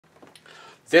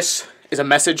This is a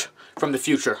message from the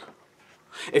future.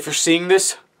 If you're seeing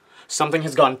this, something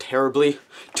has gone terribly,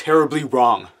 terribly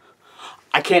wrong.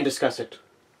 I can't discuss it.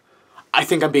 I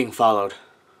think I'm being followed.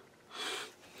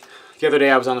 The other day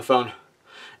I was on the phone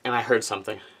and I heard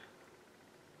something.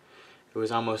 It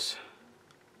was almost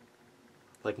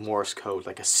like Morse code,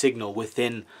 like a signal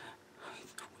within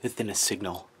a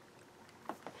signal.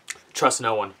 Trust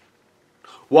no one.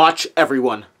 Watch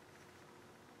everyone.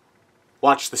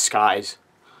 Watch the skies.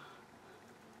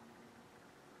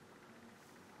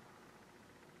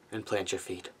 And plant your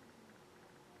feet.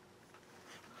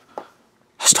 A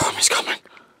storm is coming.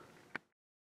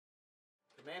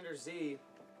 Commander Z,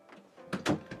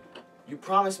 you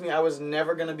promised me I was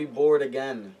never gonna be bored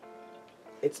again.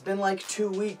 It's been like 2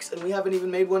 weeks and we haven't even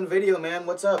made one video, man.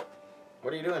 What's up?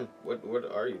 What are you doing? What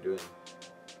are you doing?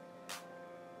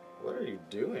 What are you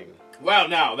doing? Well,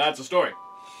 now, that's a story.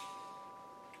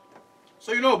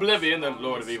 So you know Oblivion, the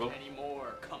Lord of Evil.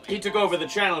 He took over the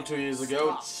channel 2 years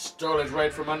ago, stole it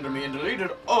right from under me, and deleted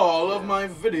all of my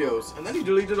videos. And then he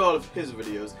deleted all of his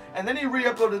videos. And then he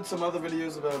re-uploaded some other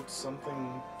videos about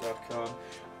something.com.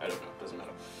 I don't know, doesn't matter.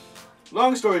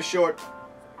 Long story short,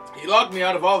 he locked me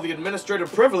out of all the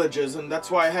administrative privileges, and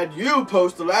that's why I had you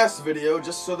post the last video,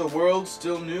 just so the world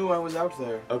still knew I was out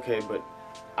there. Okay, but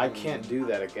I can't do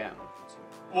that again.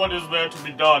 What is there to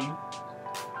be done?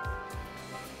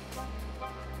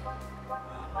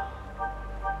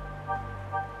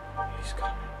 He's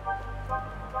coming.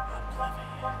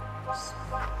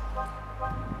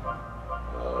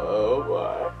 Oh,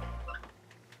 boy.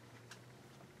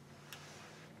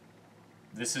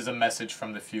 This is a message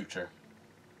from the future.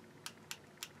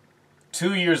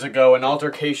 2 years ago, an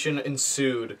altercation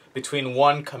ensued between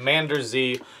one Commander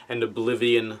Z and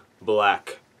Oblivion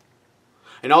Black.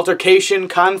 An altercation,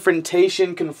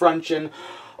 confrontation, confrontation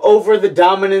over the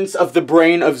dominance of the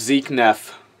brain of Zeke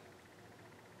Neff.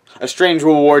 A strange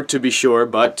reward to be sure,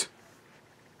 but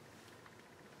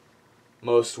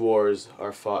most wars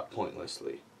are fought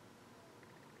pointlessly.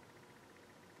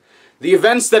 The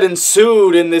events that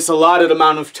ensued in this allotted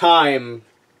amount of time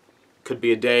could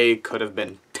be a day, could have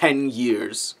been 10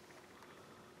 years.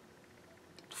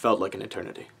 Felt like an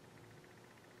eternity.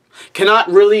 Cannot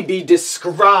really be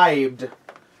described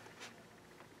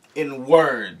in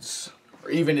words,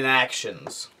 or even in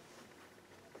actions.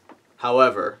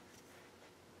 However,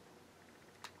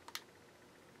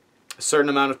 a certain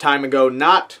amount of time ago,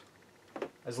 not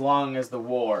as long as the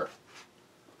war,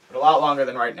 but a lot longer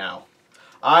than right now,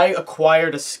 I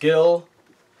acquired a skill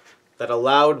that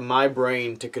allowed my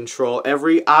brain to control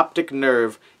every optic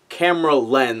nerve, camera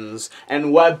lens,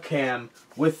 and webcam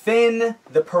within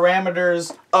the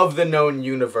parameters of the known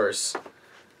universe,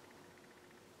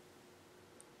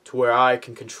 to where I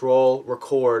can control,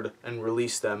 record, and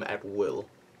release them at will.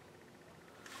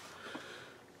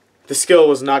 The skill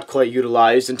was not quite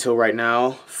utilized until right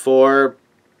now, for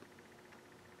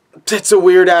it's a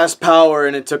weird-ass power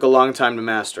and it took a long time to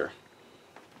master.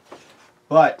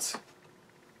 But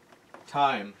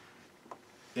time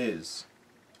is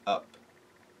up.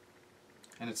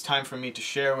 And it's time for me to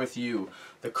share with you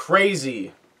the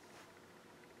crazy,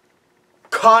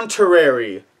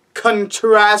 contrary,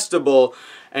 contrastable,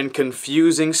 and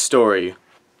confusing story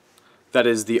that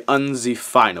is the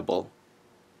undefinable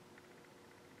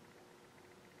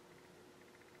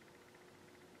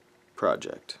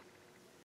project.